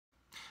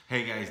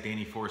Hey guys,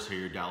 Danny Force here,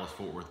 your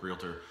Dallas-Fort Worth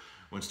Realtor.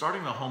 When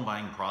starting the home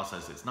buying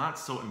process, it's not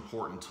so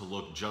important to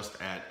look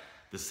just at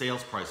the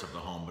sales price of the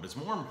home, but it's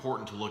more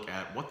important to look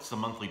at what's the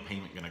monthly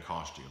payment going to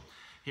cost you.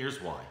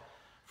 Here's why.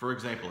 For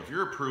example, if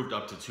you're approved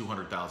up to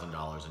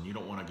 $200,000 and you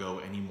don't want to go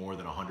any more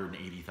than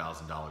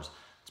 $180,000,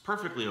 it's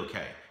perfectly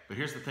okay. But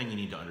here's the thing you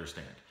need to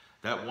understand.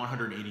 That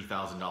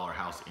 $180,000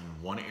 house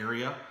in one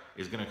area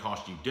is going to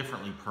cost you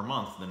differently per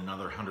month than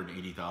another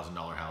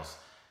 $180,000 house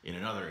in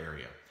another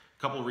area.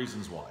 A couple of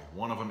reasons why.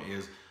 One of them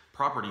is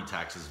property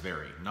taxes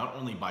vary, not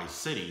only by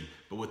city,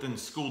 but within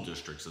school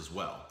districts as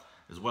well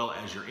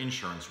as your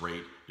insurance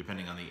rate,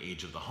 depending on the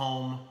age of the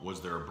home.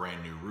 Was there a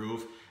brand new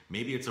roof?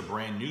 Maybe it's a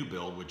brand new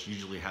build, which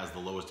usually has the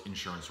lowest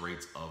insurance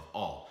rates of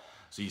all.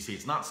 So you see,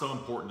 it's not so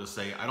important to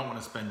say, I don't want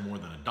to spend more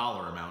than a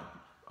dollar amount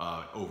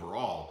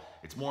overall.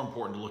 It's more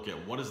important to look at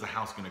what is the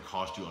house going to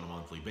cost you on a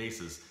monthly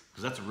basis,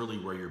 because that's really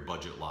where your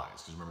budget lies.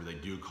 Because remember, they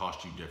do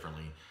cost you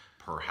differently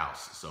per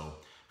house. So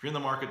if you're in the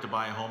market to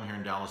buy a home here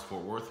in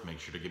Dallas-Fort Worth, make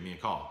sure to give me a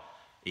call.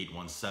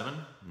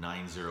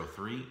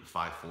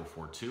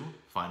 817-903-5442.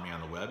 Find me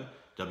on the web,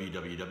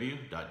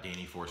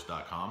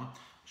 www.dannyforce.com.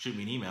 Shoot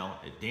me an email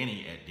at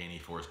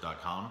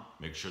danny@dannyforce.com.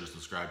 Make sure to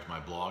subscribe to my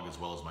blog as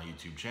well as my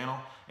YouTube channel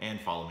and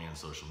follow me on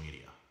social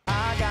media.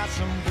 I got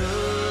some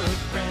good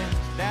friends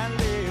that